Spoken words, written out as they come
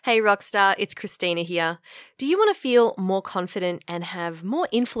Hey Rockstar, it's Christina here. Do you want to feel more confident and have more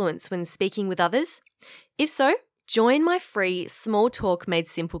influence when speaking with others? If so, join my free Small Talk Made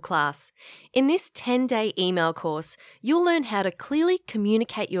Simple class. In this 10-day email course, you'll learn how to clearly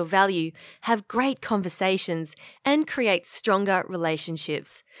communicate your value, have great conversations, and create stronger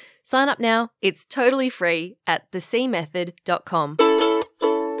relationships. Sign up now. It's totally free at thecmethod.com.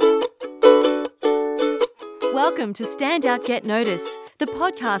 Welcome to Stand Out, Get Noticed, the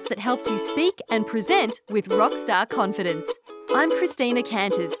podcast that helps you speak and present with rockstar confidence. I'm Christina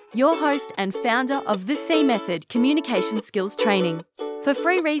Canters, your host and founder of The C Method Communication Skills Training. For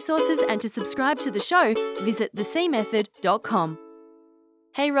free resources and to subscribe to the show, visit thecmethod.com.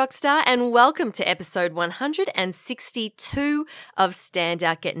 Hey Rockstar, and welcome to episode 162 of Stand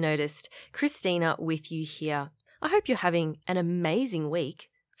Out, Get Noticed. Christina with you here. I hope you're having an amazing week.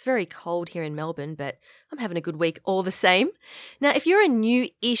 It's very cold here in Melbourne, but I'm having a good week all the same. Now, if you're a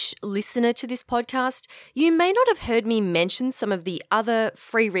new-ish listener to this podcast, you may not have heard me mention some of the other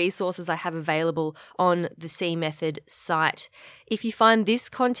free resources I have available on the C Method site. If you find this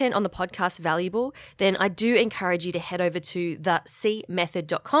content on the podcast valuable, then I do encourage you to head over to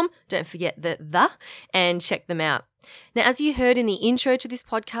thecmethod.com, don't forget the, and check them out. Now, as you heard in the intro to this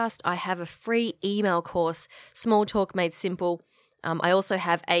podcast, I have a free email course, Small Talk Made Simple. I also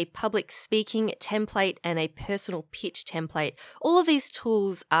have a public speaking template and a personal pitch template. All of these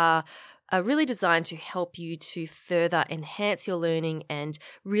tools are really designed to help you to further enhance your learning and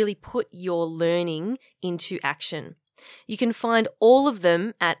really put your learning into action. You can find all of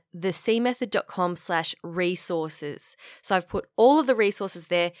them at thecmethod.com/resources. So I've put all of the resources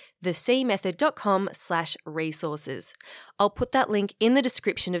there, thecmethod.com/resources. I'll put that link in the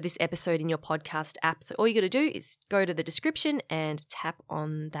description of this episode in your podcast app. So all you got to do is go to the description and tap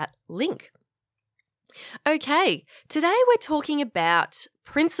on that link. Okay, today we're talking about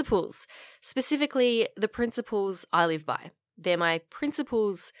principles, specifically the principles I live by. They're my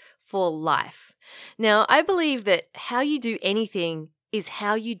principles for life. Now, I believe that how you do anything is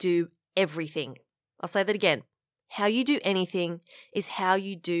how you do everything. I'll say that again. How you do anything is how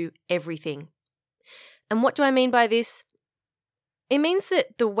you do everything. And what do I mean by this? It means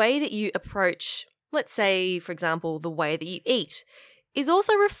that the way that you approach, let's say, for example, the way that you eat, is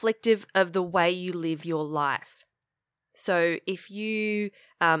also reflective of the way you live your life. So if you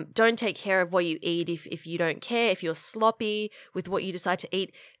don't take care of what you eat, if you don't care, if you're sloppy with what you decide to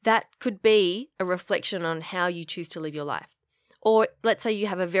eat, that could be a reflection on how you choose to live your life. Or let's say you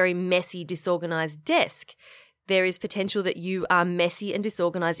have a very messy, disorganized desk. There is potential that you are messy and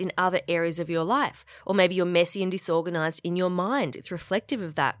disorganized in other areas of your life. Or maybe you're messy and disorganized in your mind. It's reflective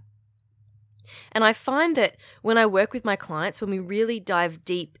of that. And I find that when I work with my clients, when we really dive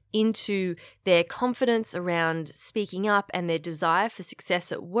deep into their confidence around speaking up and their desire for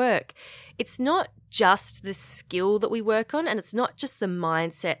success at work, it's not just the skill that we work on, and it's not just the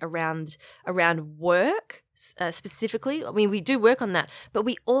mindset around work specifically. I mean, we do work on that, but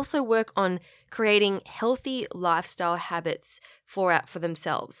we also work on creating healthy lifestyle habits for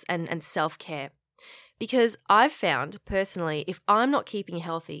themselves and self-care. Because I've found personally, if I'm not keeping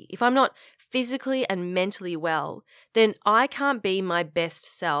healthy, if I'm not physically and mentally well, then I can't be my best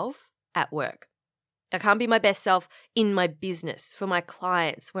self at work. I can't be my best self in my business, for my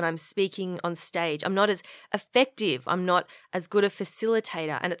clients, when I'm speaking on stage. I'm not as effective. I'm not as good a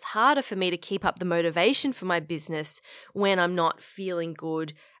facilitator. And it's harder for me to keep up the motivation for my business when I'm not feeling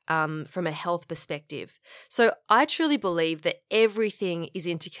good from a health perspective. So I truly believe that everything is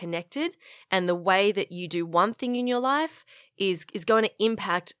interconnected, and the way that you do one thing in your life is going to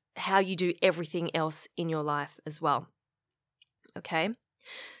impact how you do everything else in your life as well. Okay?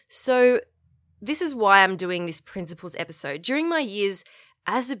 So this is why I'm doing this principles episode. During my years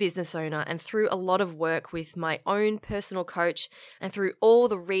as a business owner and through a lot of work with my own personal coach and through all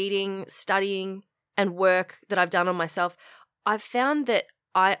the reading, studying, and work that I've done on myself, I've found that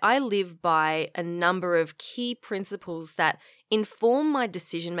I live by a number of key principles that inform my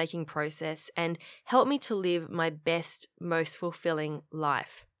decision-making process and help me to live my best, most fulfilling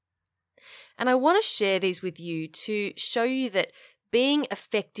life. And I want to share these with you to show you that being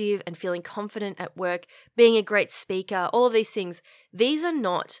effective and feeling confident at work, being a great speaker, all of these things, these are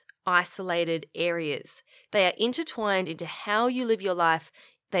not isolated areas. They are intertwined into how you live your life.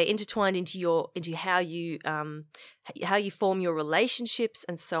 They're intertwined into how you form your relationships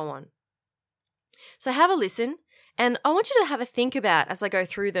and so on. So have a listen, and I want you to have a think about, as I go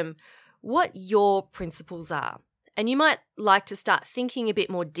through them, what your principles are And you might like to start thinking a bit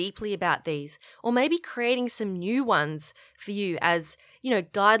more deeply about these, or maybe creating some new ones for you as,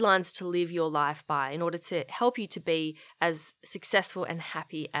 guidelines to live your life by in order to help you to be as successful and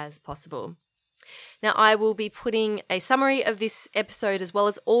happy as possible. Now, I will be putting a summary of this episode as well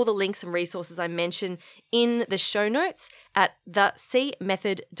as all the links and resources I mention in the show notes at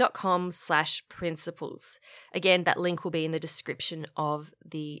thecmethod.com/principles. Again, that link will be in the description of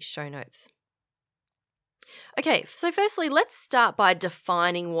the show notes. Okay, so firstly, let's start by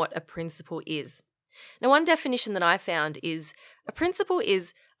defining what a principle is. Now, one definition that I found is a principle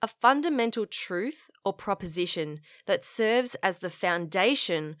is a fundamental truth or proposition that serves as the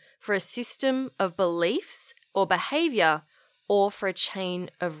foundation for a system of beliefs or behavior or for a chain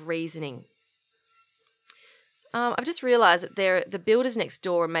of reasoning. I've just realized that the builders next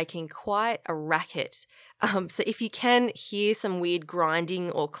door are making quite a racket. So if you can hear some weird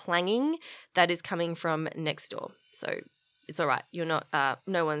grinding or clanging, that is coming from next door. So it's all right. You're not,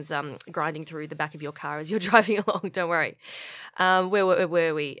 no one's grinding through the back of your car as you're driving along. Don't worry. Where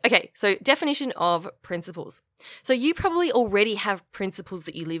were we? Okay, so definition of principles. So you probably already have principles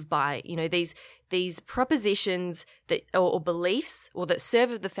that you live by. These propositions that or beliefs or that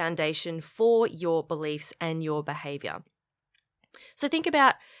serve as the foundation for your beliefs and your behavior. So think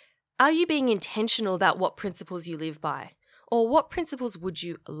about, are you being intentional about what principles you live by? Or what principles would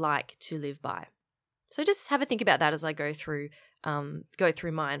you like to live by? So just have a think about that as I go through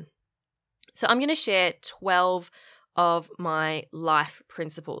mine. So I'm going to share 12 of my life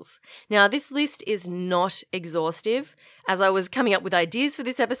principles. Now, this list is not exhaustive. As I was coming up with ideas for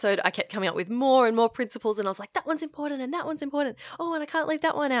this episode, I kept coming up with more and more principles, and I was like, that one's important and that one's important. Oh, and I can't leave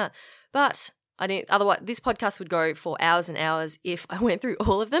that one out. But I didn't. Otherwise, this podcast would go for hours and hours if I went through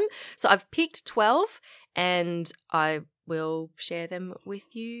all of them. So I've picked 12, and I will share them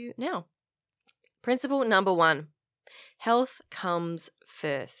with you now. Principle number 1, health comes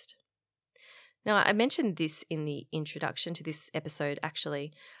first. Now, I mentioned this in the introduction to this episode,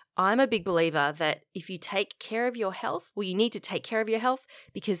 actually. I'm a big believer that if you take care of your health, you need to take care of your health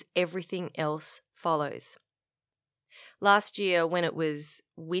because everything else follows. Last year, when it was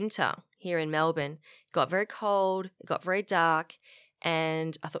winter here in Melbourne, it got very cold, it got very dark,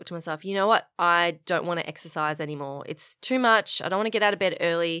 and I thought to myself, you know what? I don't want to exercise anymore. It's too much. I don't want to get out of bed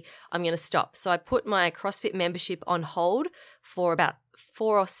early. I'm going to stop. So I put my CrossFit membership on hold for about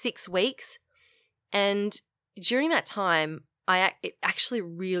 4 or 6 weeks. And during that time, it actually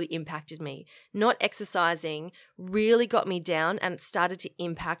really impacted me. Not exercising really got me down, and it started to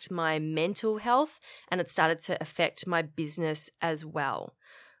impact my mental health, and it started to affect my business as well.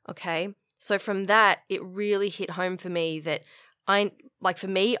 Okay? So from that, it really hit home for me that I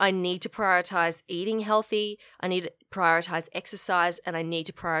need to prioritize eating healthy, I need to prioritize exercise, and I need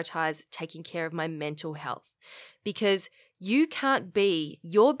to prioritize taking care of my mental health. Because you can't be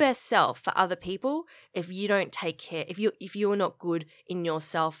your best self for other people if you don't take care, if you're not good in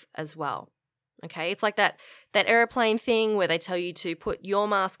yourself as well. Okay? It's like that airplane thing where they tell you to put your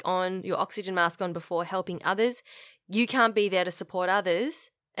mask on, your oxygen mask on before helping others. You can't be there to support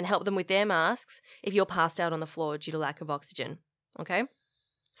others and help them with their masks if you're passed out on the floor due to lack of oxygen. Okay?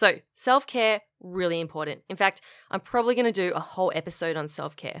 So self-care, really important. In fact, I'm probably going to do a whole episode on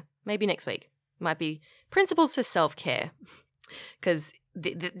self-care. Maybe next week. Might be principles for self-care because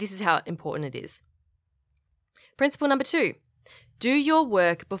this is how important it is. Principle number 2, do your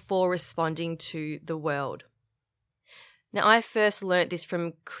work before responding to the world. Now, I first learnt this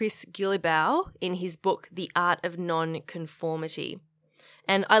from Chris Guillebeau in his book, The Art of Non-Conformity.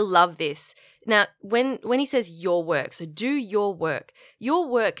 And I love this. Now, when he says your work, so do your work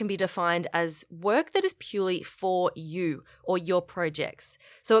can be defined as work that is purely for you or your projects.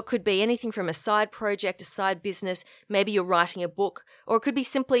 So it could be anything from a side project, a side business, maybe you're writing a book, or it could be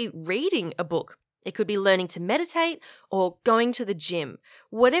simply reading a book. It could be learning to meditate or going to the gym.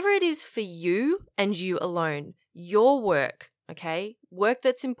 Whatever it is for you and you alone, your work, okay? Work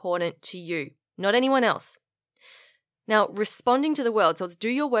that's important to you, not anyone else. Now, responding to the world. So it's do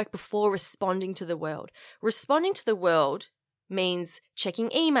your work before responding to the world. Responding to the world means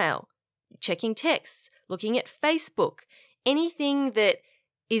checking email, checking texts, looking at Facebook, anything that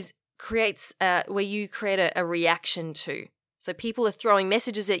creates where you create a reaction to. So people are throwing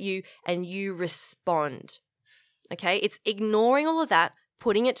messages at you and you respond. Okay? It's ignoring all of that,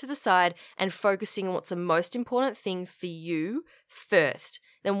 putting it to the side and focusing on what's the most important thing for you first.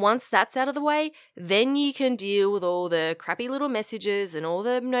 Then once that's out of the way, then you can deal with all the crappy little messages and all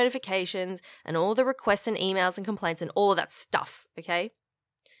the notifications and all the requests and emails and complaints and all of that stuff, okay?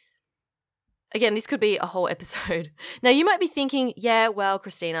 Again, this could be a whole episode. Now, you might be thinking, yeah, well,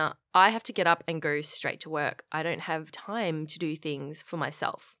 Christina, I have to get up and go straight to work. I don't have time to do things for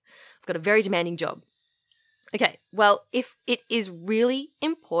myself. I've got a very demanding job. Okay, well, if it is really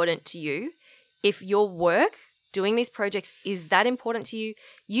important to you, if your work, doing these projects is that important to you,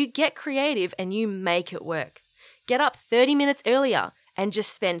 you get creative and you make it work. Get up 30 minutes earlier and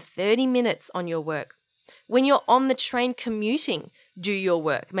just spend 30 minutes on your work. When you're on the train commuting, do your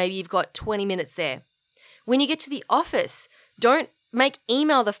work. Maybe you've got 20 minutes there. When you get to the office, don't make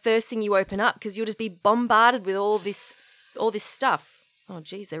email the first thing you open up because you'll just be bombarded with all this stuff. Oh,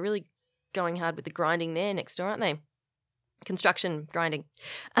 geez, they're really going hard with the grinding there next door, aren't they? Construction grinding.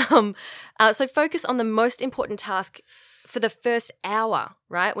 So focus on the most important task for the first hour,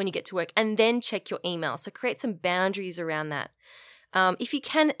 right, when you get to work, and then check your email. So create some boundaries around that. If you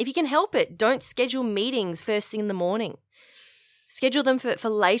can help it, don't schedule meetings first thing in the morning. Schedule them for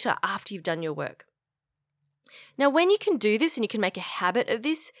later after you've done your work. Now, when you can do this and you can make a habit of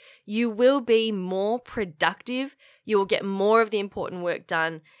this, you will be more productive. You will get more of the important work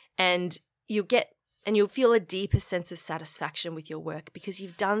done, and you'll feel a deeper sense of satisfaction with your work because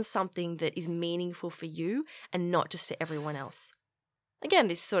you've done something that is meaningful for you and not just for everyone else. Again,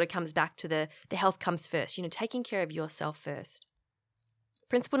 this sort of comes back to the health comes first, taking care of yourself first.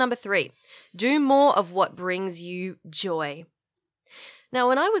 Principle number 3, do more of what brings you joy. Now,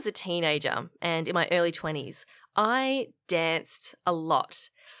 when I was a teenager and in my early 20s, I danced a lot.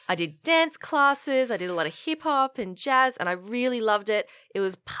 I did dance classes, I did a lot of hip hop and jazz, and I really loved it. It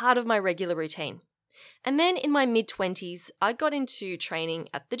was part of my regular routine. And then in my mid-20s, I got into training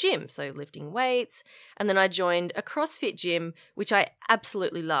at the gym, so lifting weights, and then I joined a CrossFit gym, which I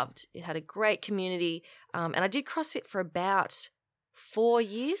absolutely loved. It had a great community, and I did CrossFit for about 4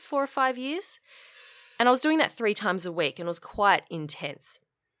 or 5 years, and I was doing that 3 times a week, and it was quite intense.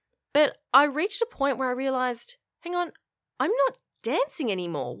 But I reached a point where I realized, hang on, I'm not dancing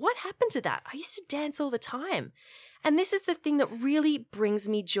anymore. What happened to that? I used to dance all the time, and this is the thing that really brings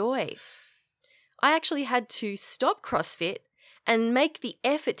me joy. I actually had to stop CrossFit and make the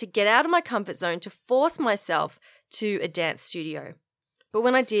effort to get out of my comfort zone to force myself to a dance studio. But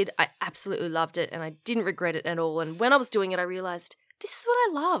when I did, I absolutely loved it and I didn't regret it at all. And when I was doing it, I realized this is what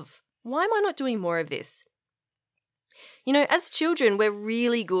I love. Why am I not doing more of this? As children, we're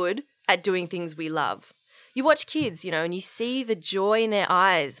really good at doing things we love. You watch kids, and you see the joy in their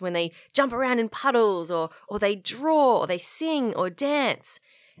eyes when they jump around in puddles or they draw or they sing or dance.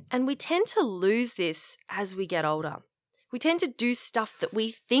 And we tend to lose this as we get older. We tend to do stuff that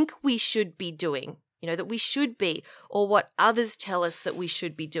we think we should be doing, that we should be, or what others tell us that we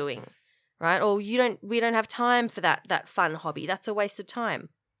should be doing, right? Or we don't have time for that fun hobby. That's a waste of time.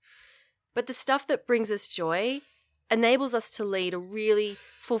 But the stuff that brings us joy enables us to lead a really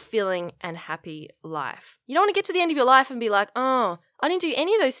fulfilling and happy life. You don't want to get to the end of your life and be like, oh, I didn't do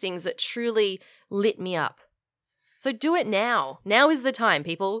any of those things that truly lit me up. So do it now. Now is the time,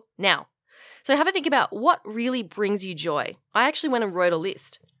 people. Now. So have a think about what really brings you joy. I actually went and wrote a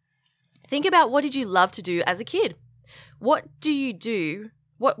list. Think about what did you love to do as a kid? What do you do?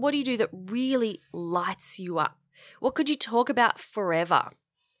 What do you do that really lights you up? What could you talk about forever?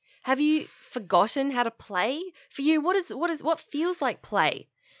 Have you forgotten how to play? For you, what feels like play?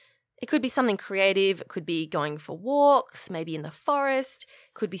 It could be something creative. It could be going for walks, maybe in the forest.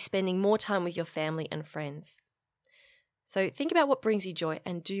 It could be spending more time with your family and friends. So think about what brings you joy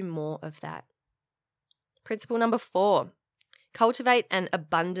and do more of that. Principle number 4, cultivate an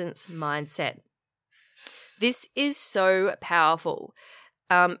abundance mindset. This is so powerful.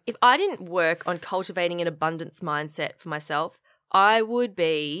 If I didn't work on cultivating an abundance mindset for myself, I would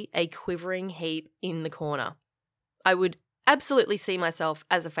be a quivering heap in the corner. I would absolutely see myself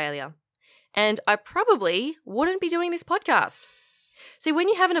as a failure. And I probably wouldn't be doing this podcast. See, when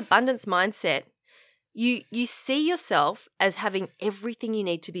you have an abundance mindset, you see yourself as having everything you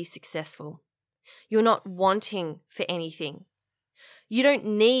need to be successful. You're not wanting for anything. You don't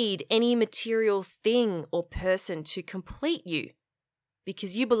need any material thing or person to complete you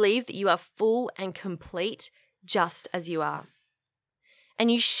because you believe that you are full and complete just as you are.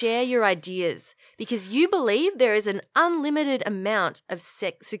 And you share your ideas because you believe there is an unlimited amount of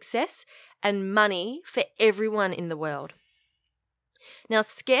success and money for everyone in the world. Now,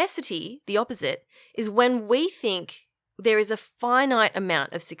 scarcity, the opposite, is when we think there is a finite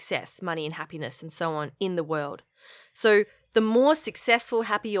amount of success, money and happiness and so on in the world. So the more successful,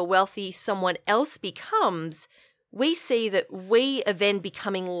 happy or wealthy someone else becomes, we see that we are then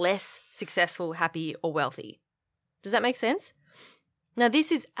becoming less successful, happy or wealthy. Does that make sense? Now,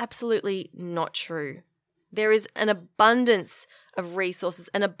 this is absolutely not true. There is an abundance of resources,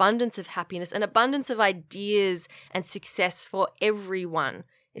 an abundance of happiness, an abundance of ideas and success for everyone.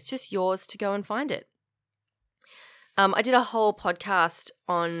 It's just yours to go and find it. I did a whole podcast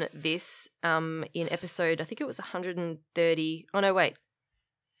on this in episode, I think it was 130. Oh, no, wait.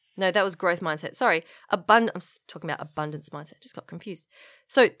 No, that was growth mindset. Sorry. I'm talking about abundance mindset. Just got confused.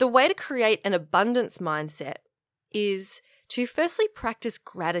 So the way to create an abundance mindset is to firstly practice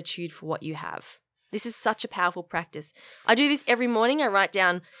gratitude for what you have. This is such a powerful practice. I do this every morning. I write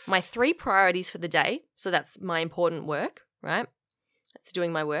down my 3 priorities for the day. So that's my important work, right? That's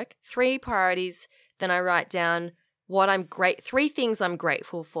doing my work. 3 priorities. Then I write down 3 things I'm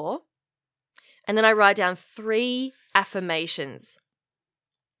grateful for. And then I write down 3 affirmations.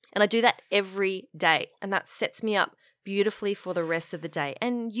 And I do that every day. And that sets me up beautifully for the rest of the day.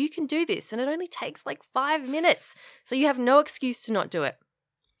 And you can do this. And it only takes like 5 minutes. So you have no excuse to not do it.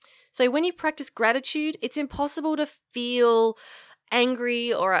 So when you practice gratitude, it's impossible to feel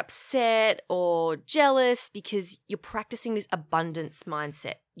angry or upset or jealous because you're practicing this abundance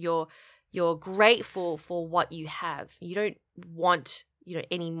mindset. You're grateful for what you have. You don't want,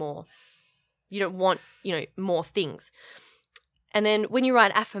 any more. You don't want, more things. And then when you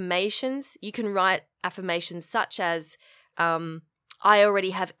write affirmations, you can write affirmations such as, I already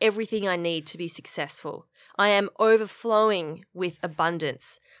have everything I need to be successful. I am overflowing with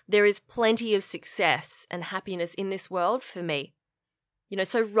abundance. There is plenty of success and happiness in this world for me.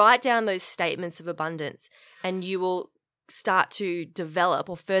 So write down those statements of abundance and you will start to develop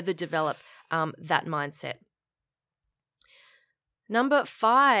or further develop that mindset. Number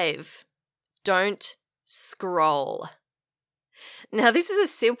 5, don't scroll. Now, this is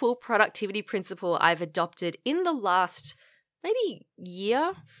a simple productivity principle I've adopted in the last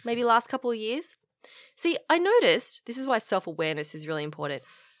last couple of years. See, I noticed, this is why self-awareness is really important.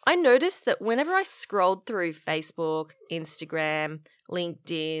 I noticed that whenever I scrolled through Facebook, Instagram,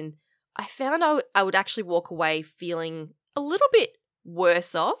 LinkedIn, I found I would actually walk away feeling a little bit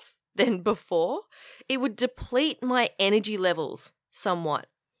worse off than before. It would deplete my energy levels somewhat.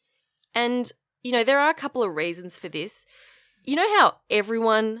 And, there are a couple of reasons for this. You know how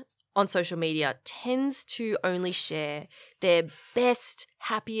everyone on social media tends to only share their best,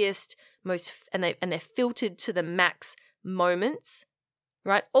 happiest, and they're filtered to the max moments,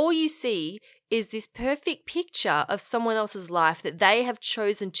 right? All you see is this perfect picture of someone else's life that they have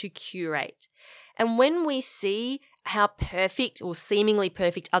chosen to curate. And when we see how perfect or seemingly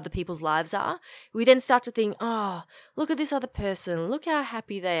perfect other people's lives are, we then start to think, oh, look at this other person. Look how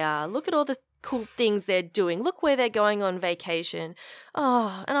happy they are. Look at all the cool things they're doing. Look where they're going on vacation.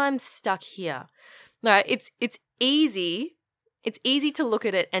 Oh, and I'm stuck here. No, it's easy. It's easy to look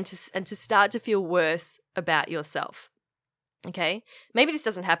at it and to start to feel worse about yourself. Okay? Maybe this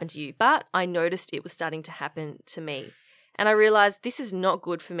doesn't happen to you, but I noticed it was starting to happen to me. And I realized this is not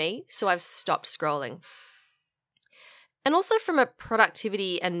good for me, so I've stopped scrolling. And also from a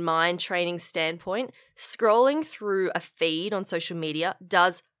productivity and mind training standpoint, scrolling through a feed on social media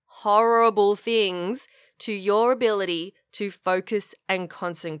does horrible things to your ability to focus and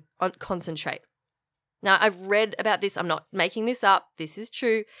concentrate. Now, I've read about this. I'm not making this up. This is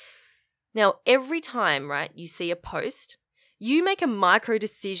true. Now, every time, right, you see a post, you make a micro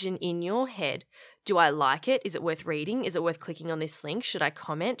decision in your head. Do I like it? Is it worth reading? Is it worth clicking on this link? Should I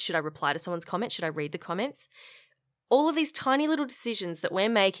comment? Should I reply to someone's comment? Should I read the comments? All of these tiny little decisions that we're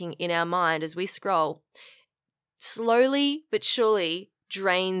making in our mind as we scroll slowly but surely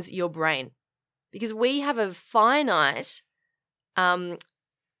drains your brain because we have a finite amount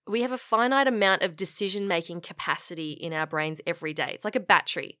of decision-making capacity in our brains every day. It's like a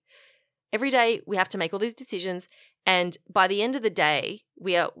battery. Every day we have to make all these decisions, and by the end of the day,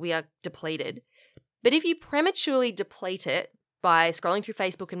 we are depleted. But if you prematurely deplete it by scrolling through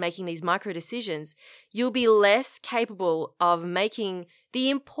Facebook and making these micro decisions, you'll be less capable of making the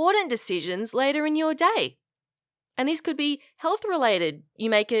important decisions later in your day. And these could be health related. You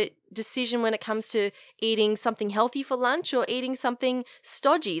make a decision when it comes to eating something healthy for lunch or eating something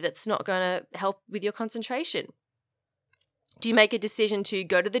stodgy that's not going to help with your concentration. Do you make a decision to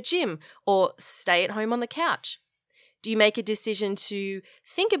go to the gym or stay at home on the couch? Do you make a decision to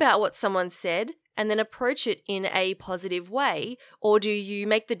think about what someone said and then approach it in a positive way? Or do you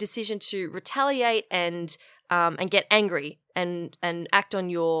make the decision to retaliate and get angry and act on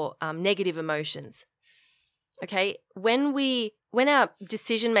your negative emotions? Okay, when our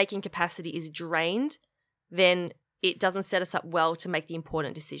decision-making capacity is drained, then it doesn't set us up well to make the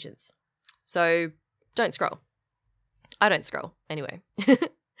important decisions. So don't scroll. I don't scroll anyway.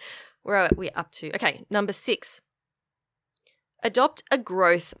 Where are we up to? Okay, number 6. Adopt a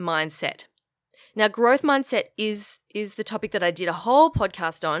growth mindset. Now, growth mindset is the topic that I did a whole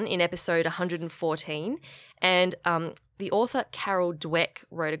podcast on in episode 114. And the author Carol Dweck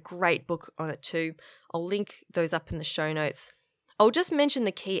wrote a great book on it too. I'll link those up in the show notes. I'll just mention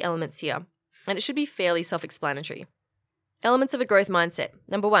the key elements here, and it should be fairly self-explanatory. Elements of a growth mindset.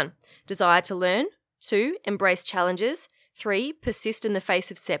 Number 1, desire to learn. 2, embrace challenges. 3, persist in the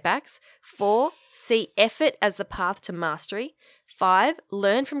face of setbacks. 4, see effort as the path to mastery. 5,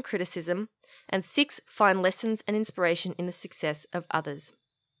 learn from criticism. And 6, find lessons and inspiration in the success of others.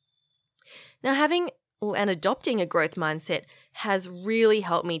 Now, having and adopting a growth mindset has really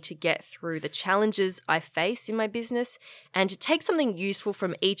helped me to get through the challenges I face in my business and to take something useful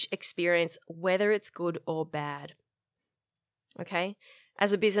from each experience, whether it's good or bad. Okay?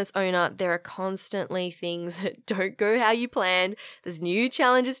 As a business owner, there are constantly things that don't go how you planned. There's new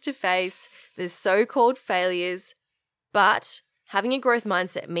challenges to face. There's so-called failures. But having a growth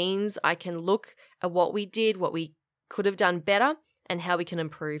mindset means I can look at what we did, what we could have done better, and how we can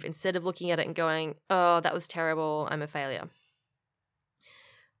improve instead of looking at it and going, oh, that was terrible, I'm a failure.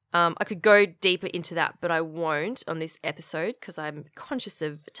 I could go deeper into that, but I won't on this episode because I'm conscious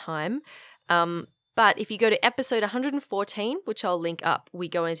of time. But if you go to episode 114, which I'll link up, we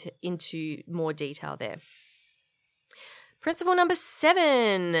go into more detail there. Principle number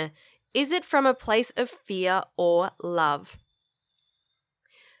 7, is it from a place of fear or love?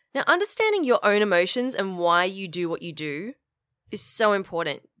 Now, understanding your own emotions and why you do what you do is so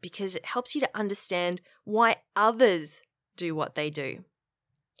important because it helps you to understand why others do what they do.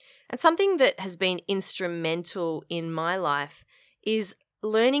 And something that has been instrumental in my life is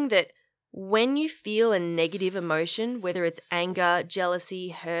learning that when you feel a negative emotion, whether it's anger, jealousy,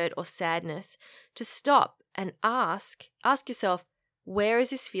 hurt, or sadness, to stop and ask yourself, where is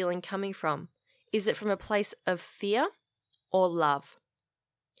this feeling coming from? Is it from a place of fear or love?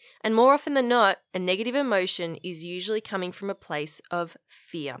 And more often than not, a negative emotion is usually coming from a place of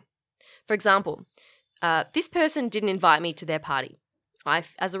fear. For example, this person didn't invite me to their party.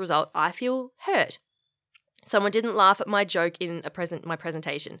 As a result, I feel hurt. Someone didn't laugh at my joke in my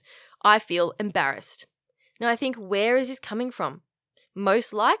presentation. I feel embarrassed. Now I think, where is this coming from?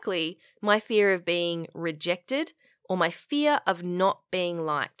 Most likely, my fear of being rejected or my fear of not being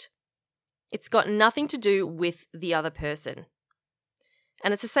liked. It's got nothing to do with the other person.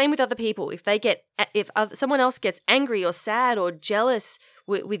 And it's the same with other people. If someone else gets angry or sad or jealous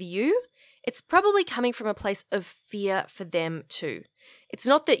with you, it's probably coming from a place of fear for them too. It's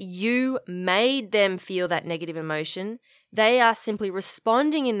not that you made them feel that negative emotion. They are simply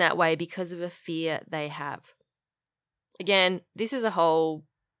responding in that way because of a fear they have. Again, this is a whole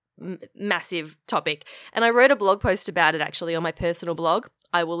massive topic, and I wrote a blog post about it actually on my personal blog.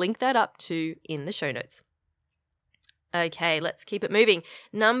 I will link that up too in the show notes. Okay, let's keep it moving.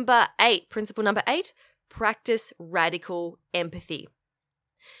 Principle number 8, practice radical empathy.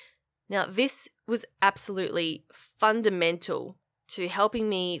 Now, this was absolutely fundamental to helping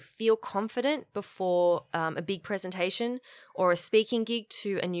me feel confident before a big presentation or a speaking gig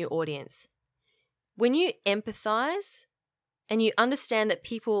to a new audience. When you empathize and you understand that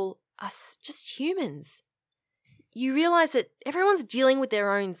people are just humans, you realize that everyone's dealing with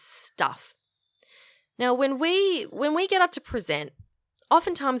their own stuff. Now, when we get up to present,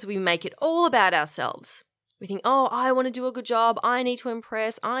 oftentimes we make it all about ourselves. We think, oh, I want to do a good job. I need to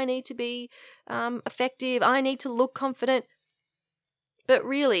impress. I need to be effective. I need to look confident. But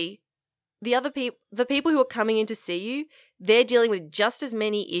really, the people who are coming in to see you, they're dealing with just as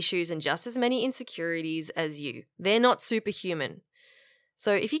many issues and just as many insecurities as you. They're not superhuman.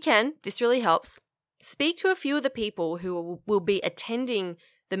 So if you can, this really helps. Speak to a few of the people who will be attending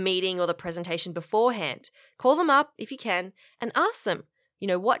the meeting or the presentation beforehand. Call them up if you can and ask them,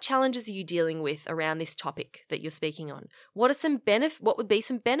 what challenges are you dealing with around this topic that you're speaking on? What would be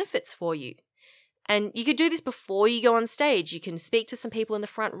some benefits for you? And you could do this before you go on stage. You can speak to some people in the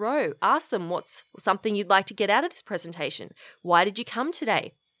front row. Ask them what's something you'd like to get out of this presentation. Why did you come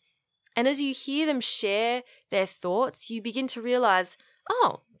today? And as you hear them share their thoughts, you begin to realize,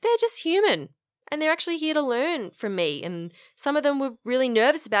 oh, they're just human. And they're actually here to learn from me. And some of them were really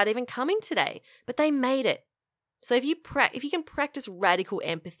nervous about even coming today, but they made it. So if you can practice radical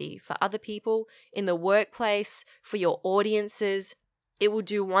empathy for other people in the workplace, for your audiences, it will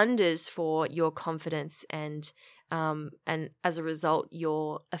do wonders for your confidence and as a result,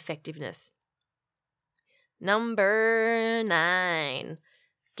 your effectiveness. Number 9,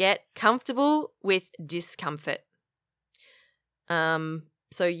 get comfortable with discomfort.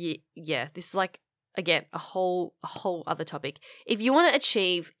 So yeah, this is like, again, a whole other topic. If you want to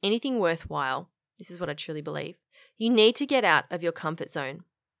achieve anything worthwhile, this is what I truly believe, you need to get out of your comfort zone.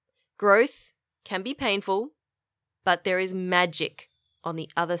 Growth can be painful, but there is magic on the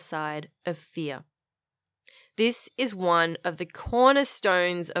other side of fear. This is one of the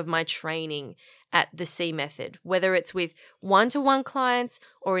cornerstones of my training at the C Method, whether it's with one-to-one clients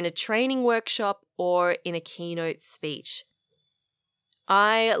or in a training workshop or in a keynote speech.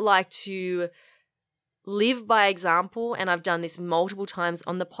 I like to live by example, and I've done this multiple times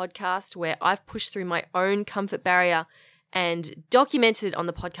on the podcast where I've pushed through my own comfort barrier and documented it on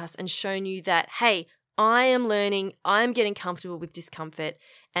the podcast and shown you that, hey, I am learning, I'm getting comfortable with discomfort,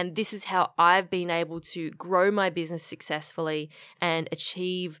 and this is how I've been able to grow my business successfully and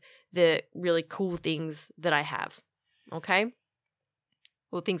achieve the really cool things that I have, okay?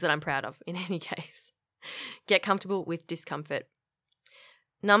 Well, things that I'm proud of in any case. Get comfortable with discomfort.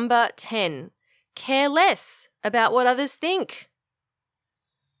 Number 10, care less about what others think.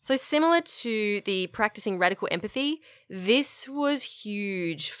 So similar to the practicing radical empathy, this was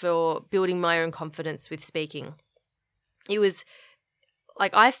huge for building my own confidence with speaking. It was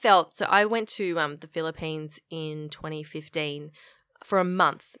like I went to the Philippines in 2015 for a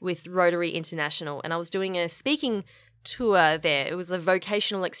month with Rotary International, and I was doing a speaking tour there. It was a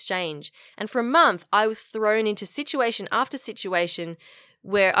vocational exchange. And for a month, I was thrown into situation after situation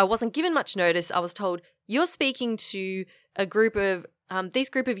where I wasn't given much notice. I was told, you're speaking to a group of these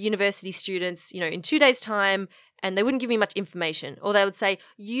group of university students, in 2 days' time, and they wouldn't give me much information. Or they would say,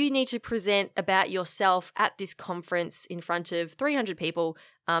 you need to present about yourself at this conference in front of 300 people,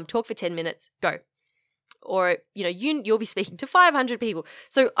 talk for 10 minutes, go. Or, you'll be speaking to 500 people.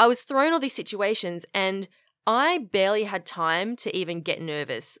 So I was thrown all these situations, and I barely had time to even get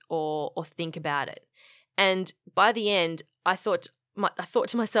nervous or think about it. And by the end, I thought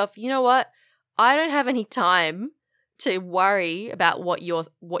to myself, you know what? I don't have any time to worry about what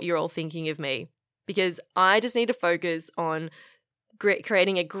you're all thinking of me, because I just need to focus on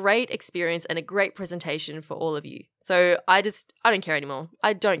creating a great experience and a great presentation for all of you. So I don't care anymore.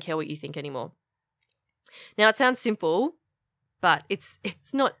 I don't care what you think anymore. Now, it sounds simple, but it's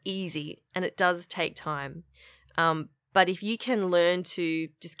not easy, and it does take time. But if you can learn to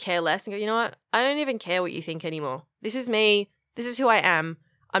just care less and go, you know what? I don't even care what you think anymore. This is me. This is who I am.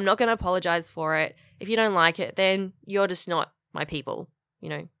 I'm not going to apologize for it. If you don't like it, then you're just not my people.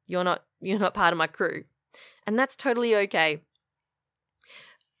 You're not part of my crew. And that's totally okay.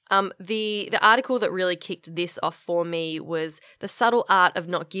 The article that really kicked this off for me was The Subtle Art of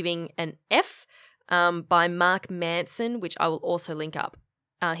Not Giving an F by Mark Manson, which I will also link up.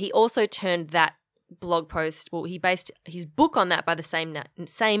 He also turned that blog post, he based his book on that by the same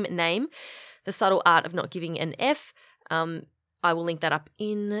name, The Subtle Art of Not Giving an F. I will link that up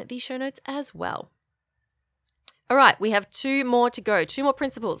in the show notes as well. All right, we have 2 more to go, 2 more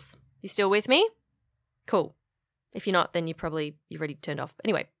principles. You still with me? Cool. If you're not, then you've already turned off.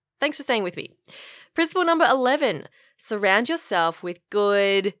 Anyway, thanks for staying with me. Principle number 11, surround yourself with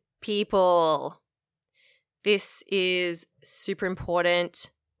good people. This is super important.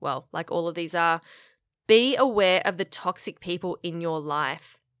 Well, like all of these are. Be aware of the toxic people in your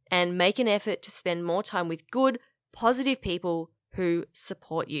life and make an effort to spend more time with good, positive people who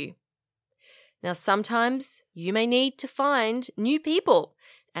support you. Now, sometimes you may need to find new people,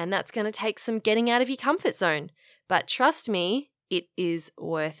 and that's going to take some getting out of your comfort zone. But trust me, it is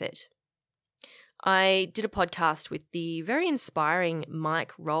worth it. I did a podcast with the very inspiring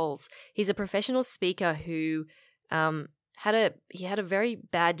Mike Rolls. He's a professional speaker who had a very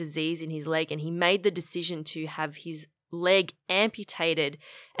bad disease in his leg, and he made the decision to have his leg amputated.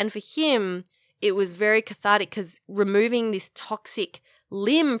 And for him, it was very cathartic because removing this toxic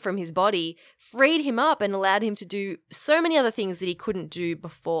limb from his body freed him up and allowed him to do so many other things that he couldn't do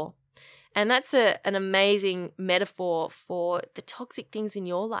before. And that's an amazing metaphor for the toxic things in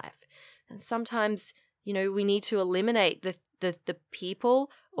your life. And sometimes, we need to eliminate the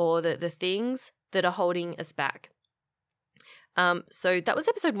people or the things that are holding us back. So that was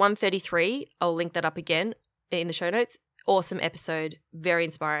episode 133. I'll link that up again in the show notes. Awesome episode. Very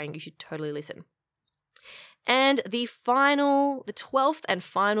inspiring. You should totally listen. And the 12th and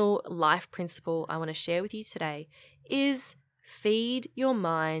final life principle I want to share with you today is feed your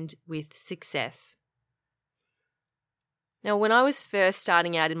mind with success. Now, when I was first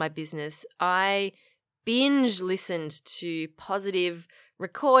starting out in my business, I binge listened to positive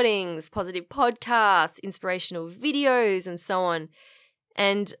recordings, positive podcasts, inspirational videos, and so on.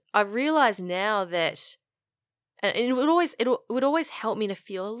 And I realize now that it would always help me to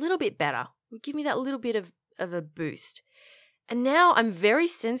feel a little bit better. It would give me that little bit of a boost. And now I'm very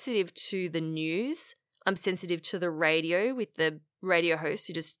sensitive to the news. I'm sensitive to the radio with the radio hosts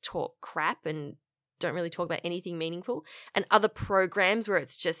who just talk crap and don't really talk about anything meaningful, and other programs where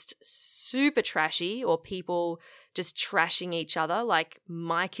it's just super trashy or people just trashing each other, like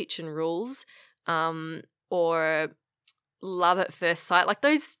My Kitchen Rules, or Love at First Sight, like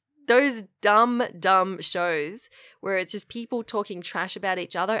those dumb shows where it's just people talking trash about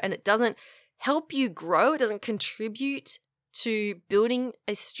each other, and it doesn't help you grow. It doesn't contribute to building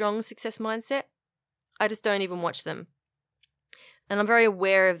a strong success mindset. I just don't even watch them. And I'm very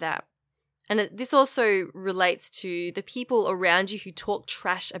aware of that. And this also relates to the people around you who talk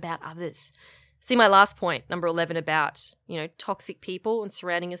trash about others. See my last point, number 11, about, toxic people and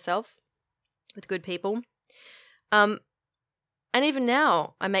surrounding yourself with good people. And even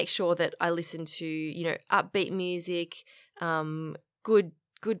now, I make sure that I listen to, upbeat music,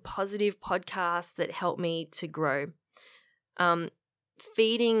 good positive podcasts that help me to grow.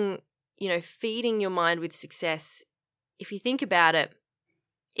 Feeding your mind with success. If you think about it,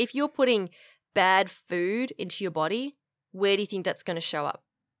 if you're putting bad food into your body, where do you think that's going to show up?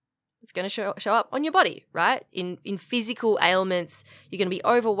 It's going to show up on your body, right? In physical ailments, you're going to be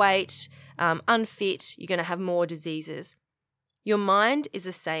overweight, unfit, you're going to have more diseases. Your mind is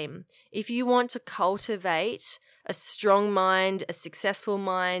the same. If you want to cultivate a strong mind, a successful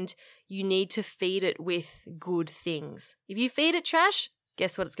mind, you need to feed it with good things. If you feed it trash,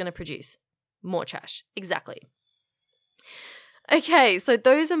 guess what it's going to produce? More trash. Exactly. Okay, so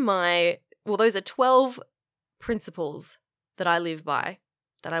those are 12 principles that I live by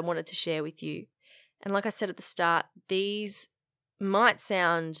that I wanted to share with you. And like I said at the start, these might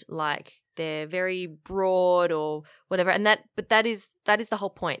sound like they're very broad or whatever, but that is the whole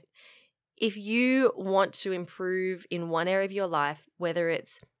point. If you want to improve in one area of your life, whether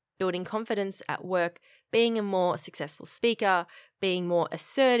it's building confidence at work, being a more successful speaker, being more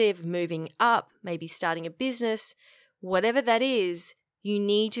assertive, moving up, maybe starting a business, whatever that is, you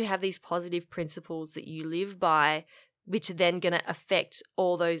need to have these positive principles that you live by, which are then going to affect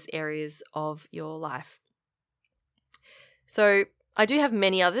all those areas of your life. So I do have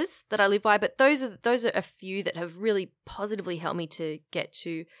many others that I live by, but those are a few that have really positively helped me to get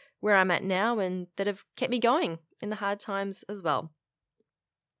to where I'm at now and that have kept me going in the hard times as well.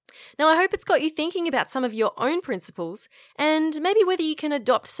 Now, I hope it's got you thinking about some of your own principles and maybe whether you can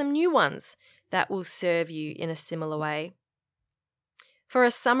adopt some new ones that will serve you in a similar way. For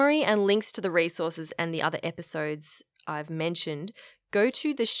a summary and links to the resources and the other episodes I've mentioned, go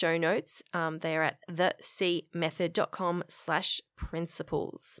to the show notes. They are at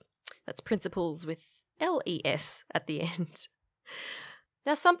thecmethod.com/principles. That's principles with LES at the end.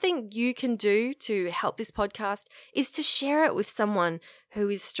 Now, something you can do to help this podcast is to share it with someone who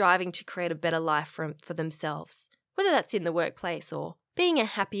is striving to create a better life for themselves, whether that's in the workplace or being a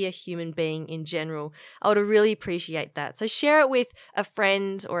happier human being in general. I would really appreciate that. So share it with a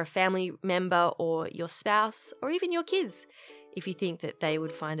friend or a family member or your spouse or even your kids if you think that they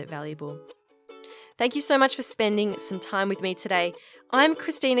would find it valuable. Thank you so much for spending some time with me today. I'm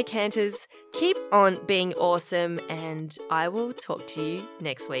Christina Canters. Keep on being awesome, and I will talk to you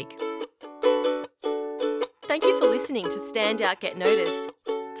next week. Thank you for listening to Stand Out, Get Noticed.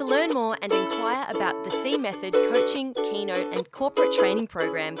 To learn more and inquire about the C Method coaching, keynote, and corporate training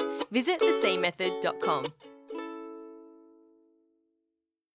programs, visit thecmethod.com.